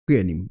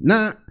anim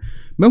na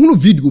mahunu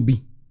video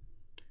bi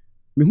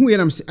mehu ye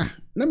nam se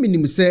na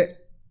minim se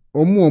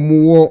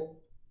omo wo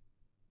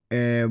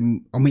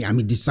omo ya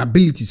me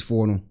disabilities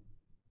for no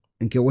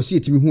nke wo se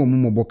etimi hu omo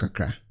mobo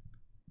kakra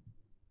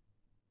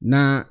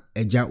na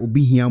eja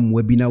obi hia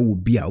moa bi na wo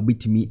bi a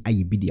obetimi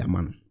aye bi di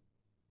ama no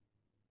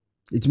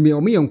etimi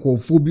omo ye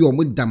nkofo bi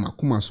omo dam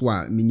akoma so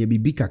a menya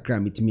bibi kakra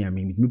metimi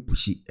metimi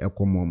pushi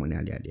ekomo omo na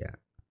ade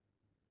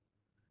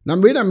na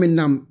me na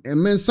menam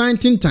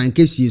mensantin tan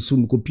kesie so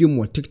mkopie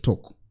mo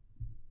TikTok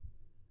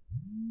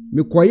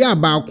me koya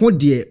ba ko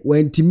de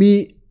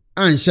wantimi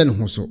anhye ne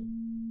ho so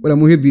wala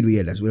mo he video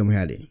ye das wala mo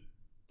hade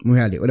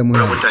wala mo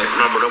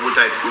double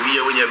type ubi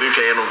ye wonya bi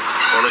hwe no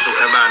ono so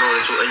eba no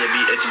so anya bi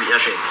etimi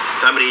ahwe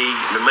samre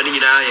me mani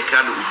nyina ye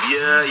krado ubi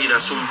yina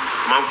sum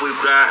manfo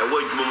ikura e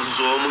wadwuma mu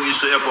so mo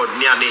yuso airport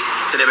ni ade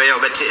se de be ye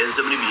obete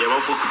ensem ni bi ye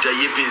manfo kuta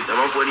ye pins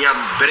manfo ni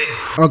abere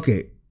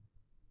okay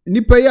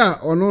nipa ya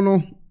ono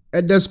no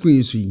eda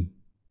screen so yi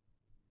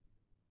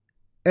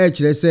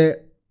kire se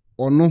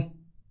ono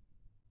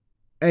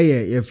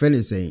ye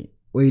friend say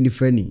we ni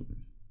friend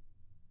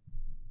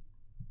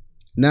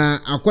na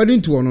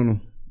according to ono no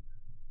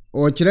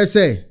o kire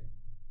se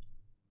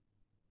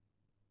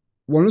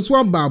wono so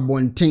aba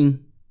bonten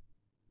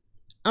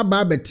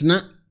aba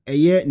betena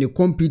eye ne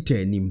computer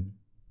anim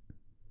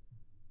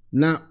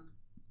na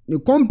ne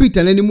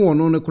computer anim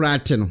ono no kura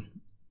ate no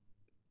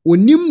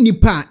onim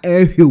nipa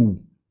ehwew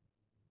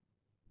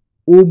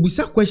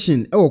obusa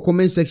question e wo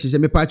comment section se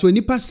me pa cho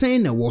nipa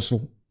sen na wo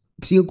so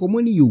tie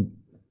komoni yo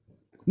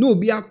no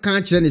obi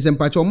aka kire ne se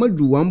pa cho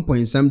madu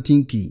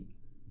 1.something key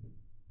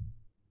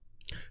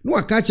no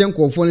aka kire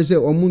nkofo ne se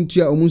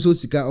omuntua omunso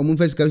sika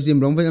omunfa sika se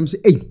mbra omunfa am se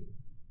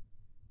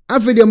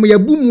afede mo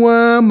yabu mu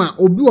ma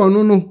obi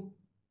ono no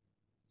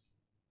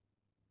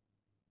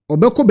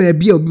obekọ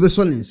baabi a obi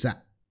beso ne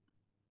nsa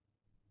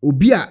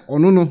obi a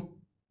ono no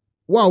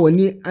wa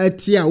woni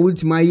ati a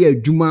ultima ye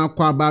adwuma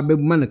kwa ba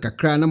bebuma na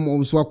kakra na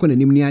mo so akọ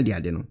nanim ni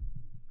ade no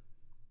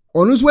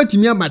ono so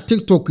atimi aba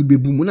TikTok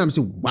bebu mu na me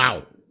se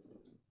wow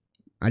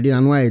ade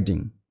na no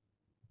ayedin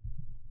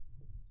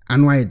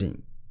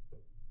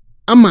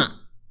ama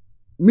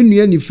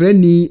minua ni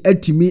frani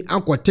atimi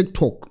akọ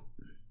TikTok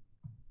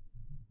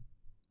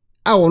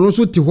a ono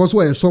so ti ho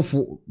so e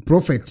sofo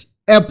prophet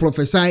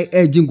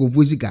prophesy jingo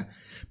fuzika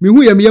me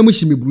hu yam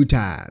shimi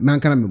bruta man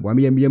kana me bo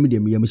me yam de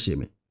me yam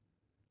shimi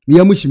me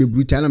yam shimi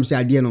bruta na me say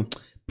ade no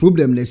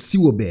problem na si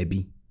wo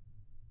baabi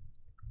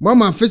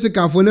mama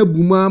physical for na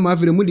buma ma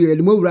fere mu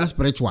de mo wura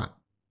spiritual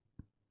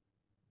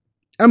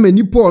ama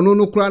nipa ono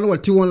no kura na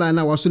wote online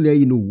na waso le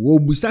yi no wo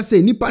busa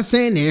se nipa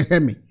sen na ehwe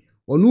me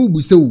ono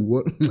busa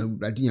wo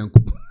brati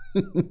yankop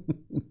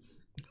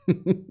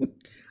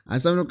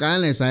asam no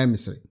kan na sai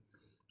misre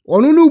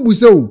ono no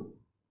busa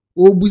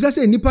o busa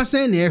se nipa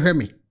sen na ehwe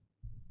me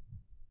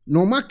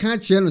no ma kan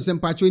che no se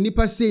mpacho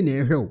nipa sen na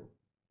ehwe o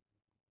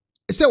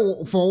se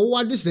for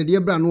what this the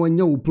bra no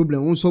nya wo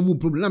problem won solve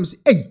problem am say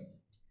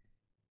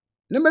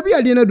na mabi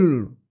ade na du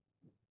no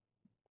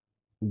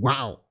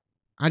wow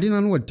ade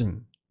na no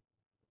woten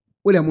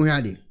wole mo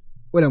hade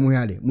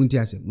munti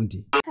ase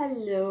munti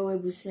hello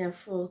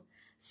ebusiafo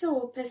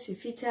so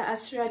pesifita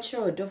asracha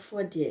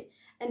odofo de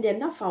and then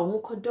na fa ho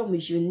kodom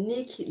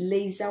unique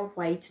laser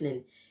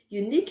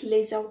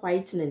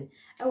whitening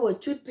our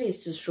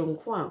toothpaste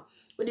stronko a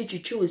wodi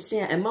twitwi wo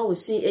sin a ema wo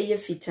sin eye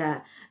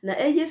fita na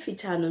eye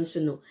fita no nso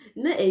no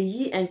na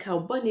eyi enka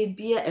bone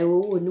bia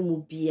ewo wo no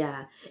mu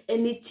bia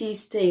any tea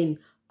stain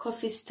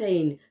coffee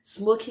stain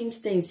smoking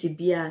stain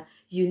sibia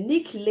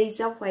unique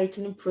laser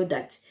whitening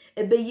product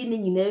ebeyi ni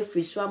nyina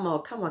free so ama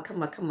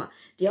kama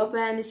de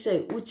obaya ni say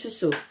utu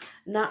so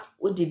na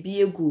odi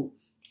bi egu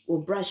o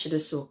brush do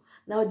so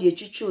na odi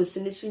twitwi wo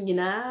sin so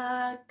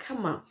nyina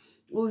kama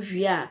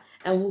uwia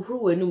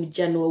enhuhuru wenum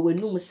gya no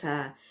wenum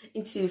saa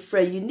into for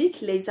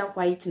unique laser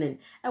whitening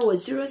I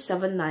was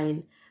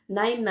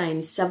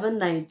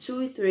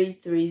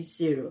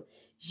 07999792330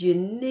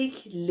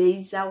 unique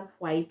laser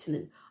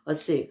whitening or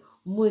say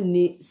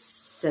money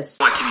ses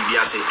what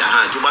bibia say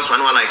juba so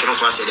no like no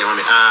so say dem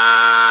me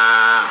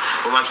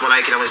mo bas mo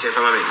like no say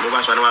fama me mo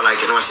bas no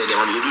like no say dem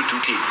me you do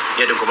 2k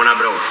ye de komo na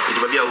bro e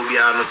de bia obi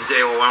a no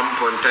say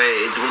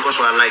 1.3 enti mo ko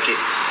so like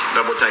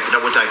double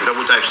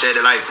type share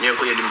the life nyen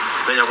ko yedim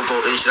na yakopon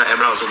insira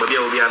emra so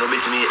bia obi a no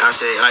betimi a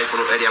say life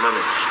no e de ama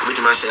me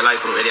betimi a say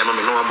life no e de ama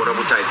me no abo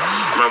double type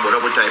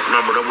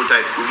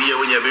obi ye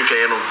wonya bi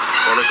hwe no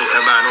ono so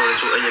eba no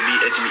so anya bi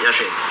etimi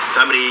ahwe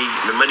samre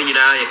me mani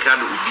nyina ye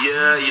krado obi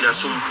yina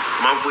sum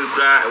manfo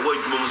ikura e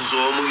wadwuma mu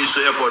so mo yuso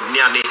airport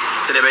ni ade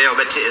se de be ye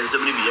obete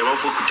ensem ni bi ye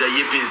manfo kuta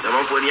ye pins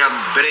manfo ni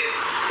abere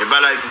e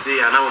ba life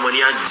say ana mo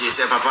ni age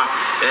se papa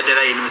e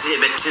dera yin se ye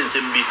bete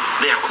ensem bi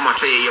na yakoma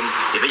to yem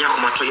e be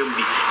yakoma to yem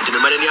bi de me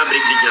mari ni abere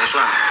gina so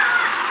a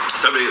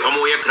sabe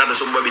omo ye krado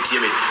so mba betie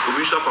me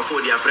obi so afafo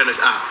dia friends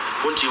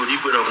won't you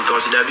different of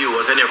consider bi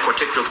was any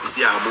TikTok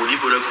sisi abo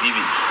different TV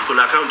full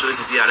account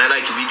sisi and I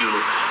like video no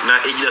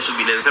na ejina so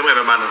bi den sem e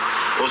beba no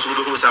also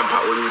be hu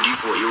sampa o you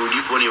D4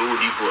 ne o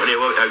D4 ne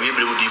awie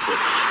bremu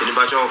D4 eni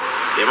ba cho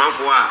e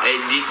manfo e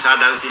di sa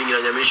dance ni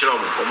nyanya me hiro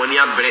mo omani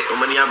abre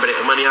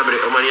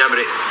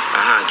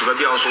aha ti ba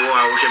bi also wo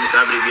wo hwe mi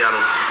sa abre bia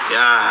no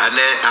ya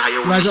ane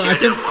ahayo wo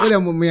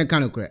share mo me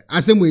kan kure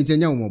asemu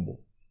ntenya mo mobo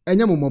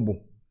enya mo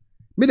mobo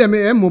me dem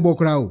e mobo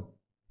kra o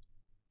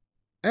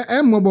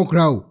mobo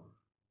kra o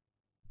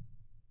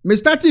me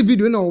start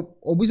video na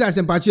obusa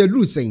asempa che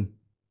dru sen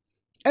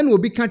ena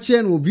obi ka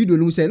che na video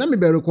no say na me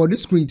be record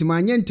screen ti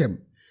ma nyentem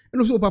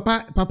ena so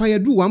papa ya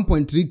do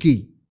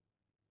 1.3k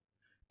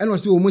ena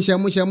so mo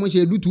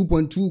hye do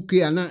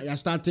 2.2k ana ya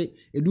start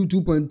e do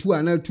 2.2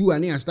 ana 2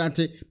 ana ya start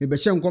me be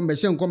hye nkom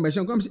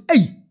say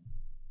ei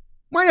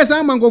ma ya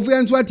sa mankofu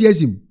ya nso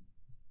atiesim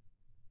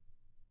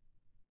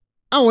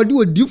wodi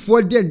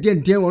odifo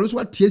den wonu so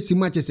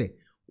atiesim a che say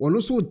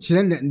wonu so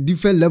kire na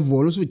different level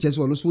wonu so che say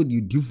wonu so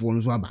di odifo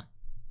wonu so aba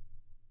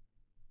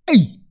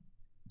ei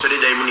so de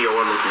dai muni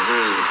yono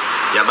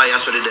ya ba ya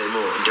so de dai mo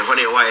nte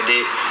hone wa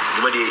de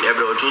juma de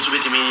every on to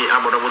subit me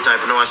abodo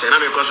type na wa say na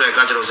me ko so e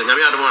ka kire so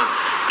nyame adom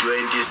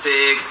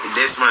 26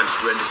 this month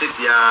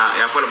 26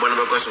 ya follow bono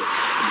be ko so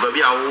ba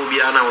bia wo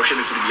bia na wo hwe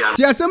me firi bia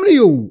ti asem ni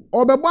yo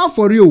obebo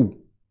afori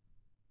yo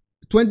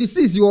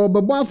 26 yo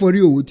obebo afori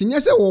yo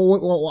tinye se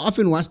wo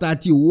afin wa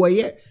start yo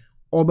ye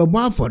obebo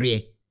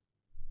afori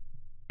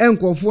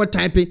enkofo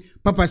type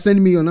papa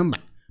send me your number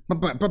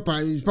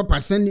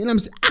papa send me and I'm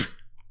say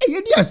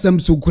ye di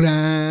asem so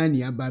kura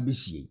ni aba be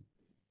hie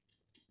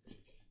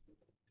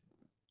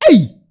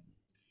ei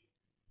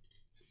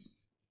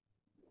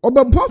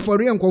obebo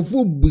afori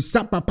enkofo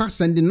busa papa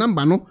send the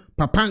number no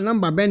papa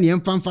number be ne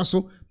emfa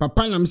so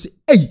papa na me say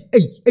ei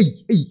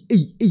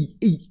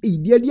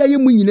dia ye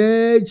mu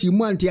nyina chi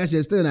mu anti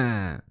ancestor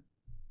na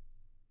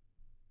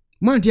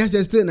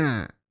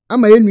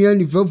ama ye nua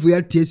ni fafu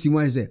ya tiesi mu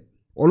ase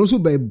ono so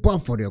be bo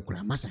afori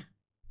kura masa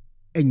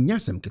enya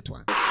asem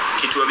ketwa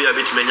kitu abi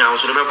abetimenya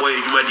so be boy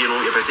adwuma di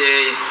no ye pese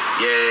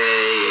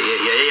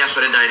ye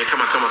sore dan ne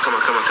kama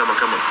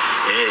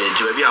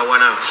nti ba bi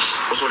awana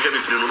so hwe be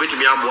firi no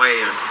betimi aboa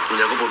ye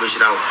nyakopo be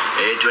shirawo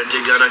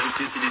 20 Ghana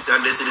 50 cedis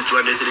 100 cedis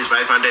 200 cedis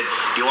 500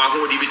 di wa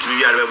ho di betimi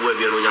bi arbe boa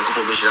bi no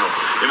nyakopo be shirawo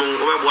emo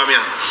oba me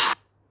a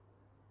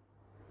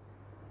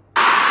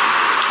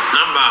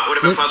number o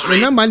de be fa so re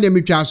number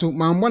ndem twa so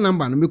ma mbo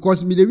number no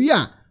because me de wi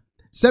a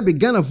se be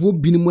Ghana fo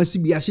binimu asi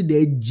bi ahye da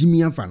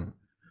agimi afa no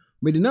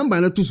me the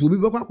number na to so obi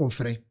be kwa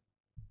kofre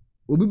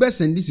obi be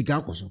send sika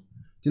akoso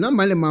the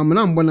number le ma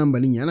na mbo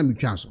number ni nya na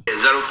metwa so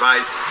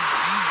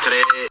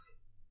 053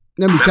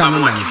 na metwa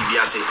number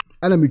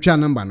ana metwa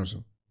number no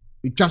so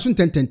metwa so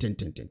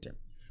 10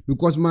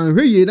 because man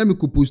hweye na me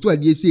ko post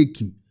ade ese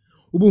ekim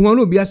obo ho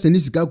na obi asend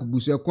sika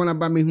akoguso e kona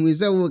ba me hu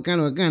se wo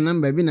kan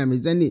number bi na me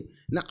zani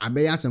na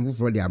abe ya asem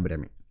foforo de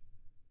abreme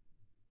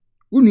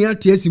unu ya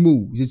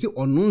tiasimo se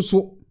ono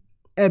nso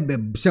ebe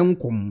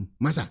senkom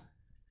masa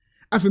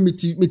afi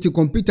miti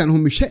computer no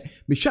me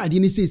hwe ade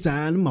ni sei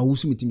saa no ma wo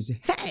so mitimi se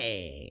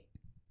hey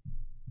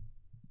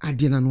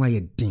ade na no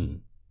aye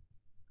den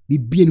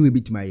bibie no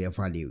ebitima ye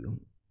fa de wo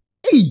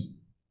ei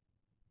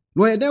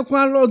no ye den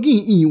kwa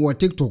login in wo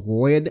TikTok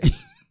wo ye den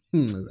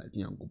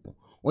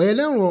o ye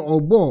den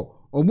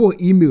obo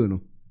email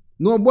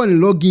no obo ni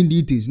login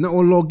details na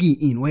o login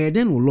in o ye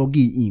den o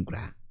login in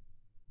kra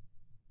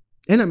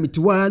ena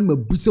mitiwa ma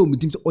busa o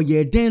mitimi se o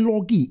ye den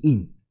login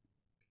in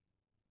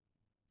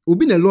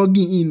obi na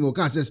login in no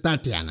ka se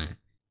start ana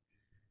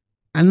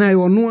ana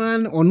ono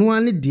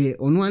an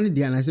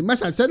de ana se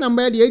masa se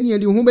number de eni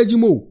de ho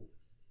bagimo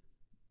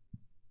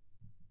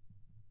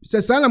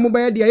se sala mo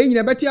ba de eni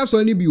beti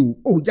aso ni bi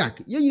o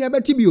jack ye eni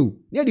beti bi o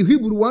ne de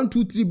Hebrew 1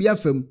 2 3 bi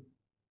afam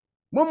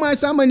mo ma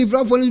sa mani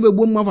frafo ni be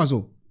bom mafa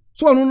so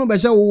ono no be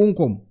hye wo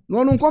nkom no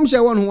ono nkom hye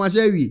wo no ho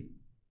ahye wi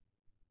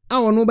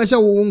ono be hye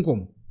wo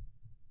nkom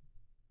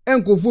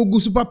enkofo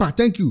gusu papa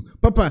thank you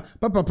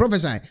papa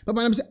prophesy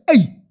papa na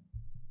say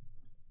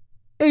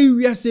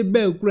ewia se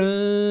be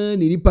kran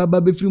ni pa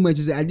ba be free man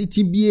say ade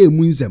ti bie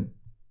mu nsam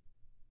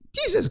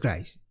Jesus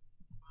Christ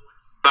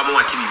ba mo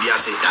ati bibia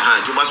se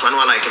to ba so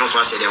na like no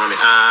so ase de ma me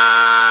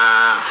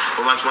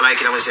mo ba so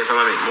like na me say fama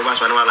me mo ba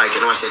so na like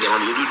no ase de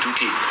ma me you do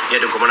 2k ye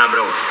de komo na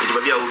bro e di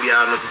ba bia obi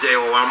a no say 1.3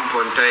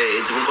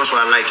 e ti mo ko so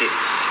like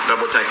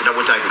double type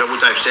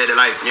share the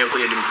life nyen ko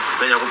yedim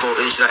na yakopon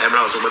enshira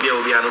emra so ba bia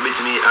obi a no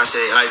betimi a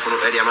share life no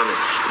e de ma me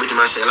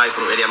betimi a share life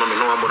no e de ma me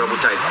no wa double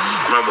type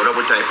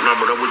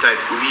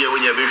obi e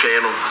wonya be hwe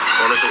no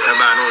ono so e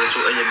ba no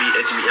so anya bi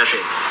etimi a hwe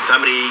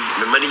samre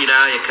me mani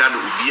nyina ye krado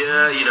obi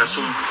a yina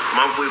sum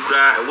manfo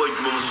ikura e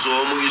wadwuma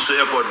so mo yuso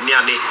airport ni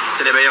ade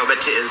se de be ya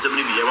obete ensem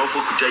ni bi ya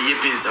manfo kuta ye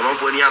pins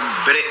manfo ni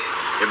abre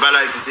e ba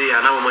life say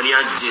ana mo ni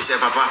age se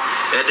papa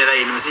e dera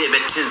yin se be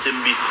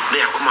tensem bi na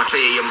yakoma to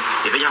yem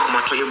e be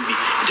yakoma to yem bi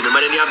de me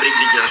mari ni abre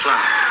gina so a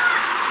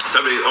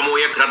sabe omo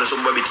ye krado so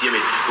mba betie me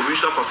obi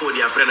so afafo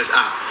dia friends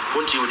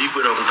won't you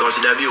different of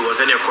consider bi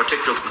was any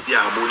TikTok sisi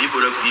abo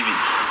different TV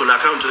full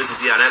account to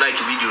sisi and I like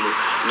video no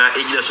na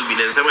ejina so bi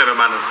na nsem e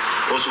beba no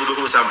also be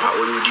hu sampa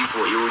o you ne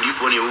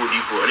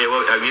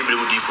awie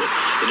bremu difo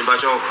eni ba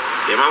cho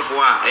e manfo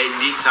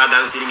di sa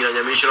dance ni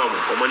nyanya me hiro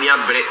omani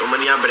abre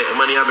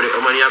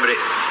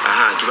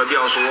ti ba bi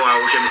also wo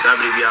hwe mi sa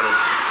abre bia no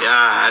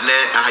ya ane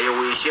ahayo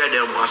we share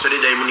dem asori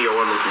dem ni yo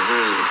no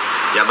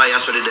ya ba ya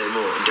asori dem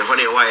mo nte ho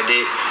ne wa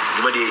de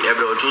djuma de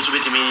ebre o to so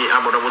bitimi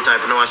abodobo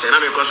type na wa se na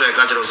me ko so e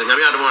ka chero se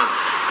nyame adom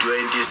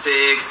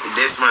 26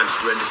 this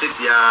month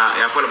 26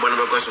 ya follow bono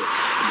be ko so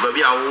ba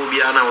bi awo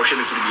bia na wo hwe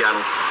mi firi bia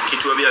no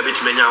kitu bia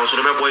bitimi nya so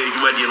be boy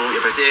djuma de no ye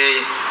pese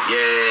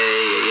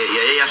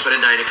ye asori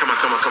dan ni kama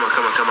nti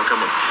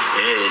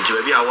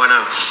ba bi awo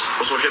na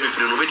o so hwe mi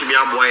firi no bitimi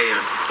aboa ya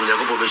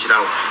onyakopo be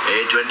shirawo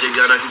 20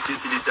 Ghana 50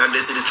 cedis 100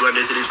 cedis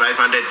 200 cedis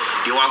 500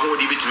 di wa ho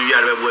di bitimi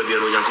bia be boa bia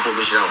no onyakopo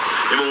be shirawo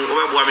emo o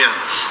be boa me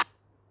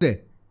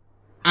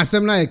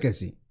asem na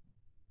yekesi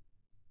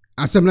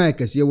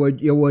ye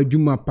wo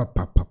adwuma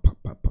papa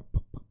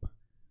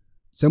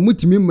se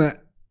mutimi ma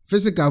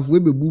physical fo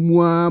ebebu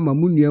mu a ma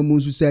munua mu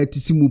nso sa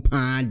tisi mu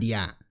pa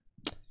dia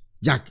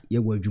Jack ye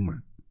wo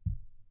adwuma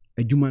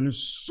no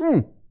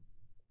so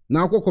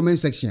na akọ comment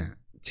section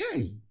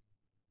chai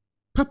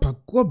papa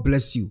God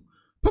bless you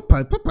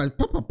papa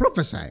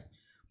prophesy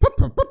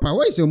papa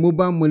why is your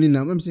mobile money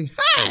now I'm saying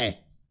hi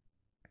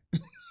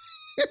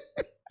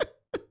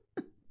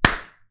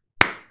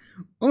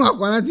on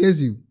akwana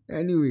tears you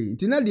anyway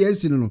tina the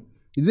esi no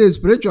is a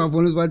spiritual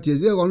for us what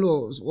tears you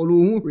olu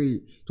hu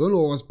to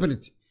olu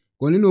spirit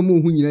koni no mo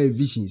hu nyina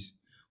visions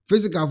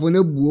physical for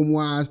na buo mu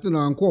a still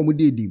na anko mo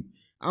dedim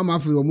ama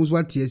afiri o mo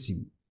so tears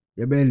you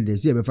ye be ndɛ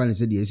se ye be fa ne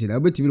se the esi na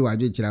obetimi wa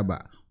adwe kira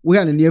ba wo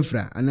ya ne ne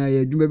afra ana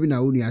ye dwuma bi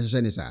na wo nu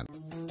ahyehyɛ ne sa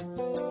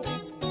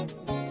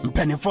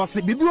Pennyfo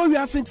se bibiro wi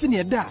asenti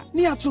ne da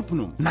ne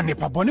atopno na ne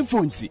pabone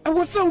fonti e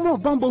wo se wo ma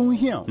bambo hu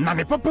hia na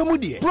ne papa mu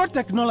de pro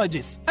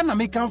technologies ana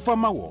me kan fa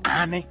ma wo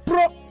ane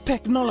pro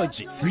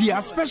technologies. We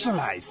are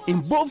specialized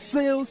in both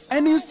sales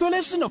and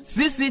installation of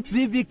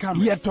CCTV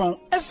cameras. Yeton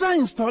esa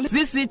install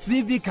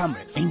CCTV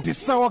cameras in the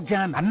South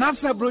Ghana and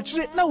NASA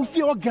brochure na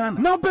ufi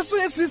Ghana. Now peso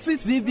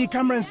CCTV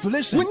camera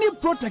installation. We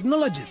need pro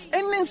technologies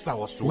and in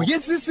South. We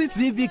get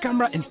CCTV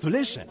camera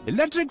installation,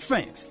 electric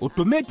fence,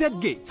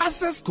 automated gate,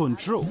 access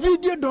control,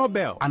 video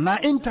doorbell, and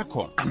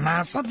intercom,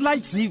 and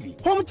satellite TV,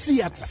 home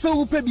theater.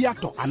 So upe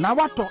biato, and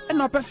wato,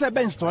 and pese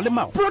be install them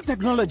out. Pro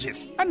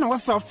technologies and our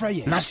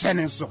software. Na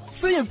shenenso.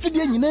 Say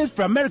Fidya nyina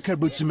from America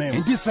Buchimem.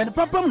 And this and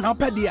papa na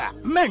pedia.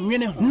 Men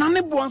yene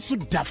nane bonsu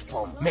da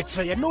form. Make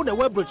sure you know the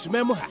web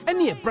Buchimem ha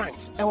any a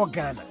branch e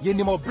Ghana. Ye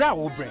ni mo bra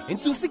wo bre.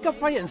 Into sika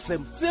fire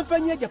nsem. Se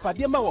fanya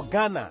japade ma wo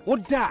Ghana. Wo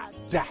da.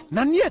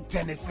 Na near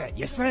tenese.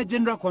 Yes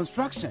general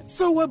construction.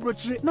 So web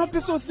brochire na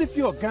peso si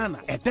fi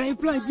Ghana. E dan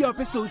plan bi o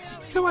peso si.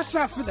 Se wa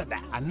sha se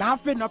dada. Ana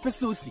afi na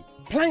peso si.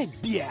 Plan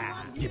bia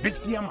ye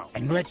besi ama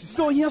eno achi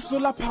so here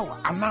solar power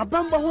ana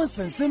bamba ho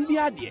nsensem bi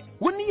ade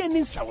woni ye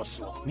ni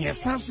nsawoso ne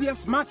esanso ye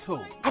smart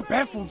home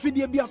abefo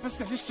fidie bi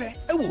apese hye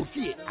e wo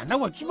fie ana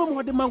watwuma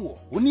mo de ma wo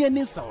woni ye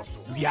ni nsawoso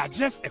we are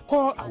just a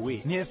call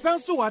away ne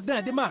esanso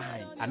wadan de ma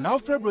han ana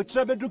ofre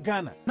brochire bedu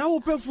Ghana na wo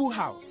pe full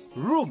house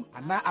room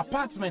ana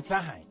apartment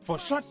ahan for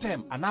short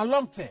term ana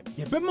long term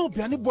ye be ma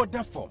obiane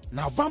border form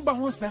na bamba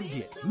ho nsem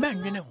de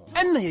menwene ho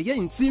enna ye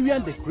interior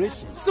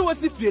decoration so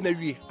wasi fie na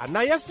wie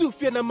ana yasu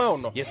fie na ma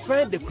no yes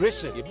sign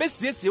decoration ye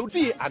besiesie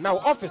odie ana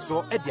office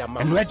so e dia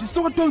ma no edi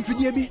so tom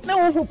fidie bi na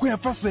wo hokwa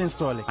fa so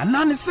install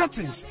ana ne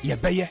settings ye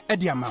beye e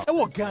dia ma e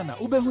wo Ghana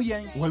wo behu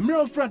yen wo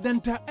mira ofra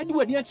denta e di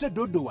wani ache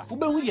dodowa wo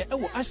behu ye e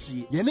wo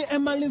ahie ye ne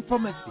Emerlin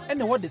Pharmacy e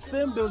na wo the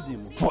same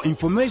building. For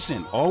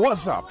information or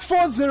WhatsApp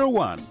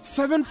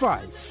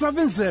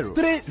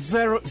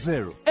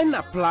 401-7570-300 and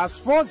a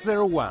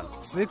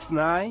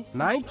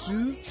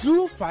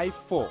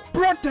 +401-6992-254.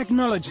 Pro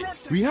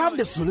Technologies. We have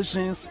the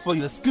solutions for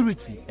your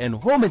security and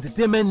home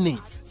entertainment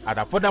needs at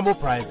affordable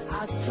prices.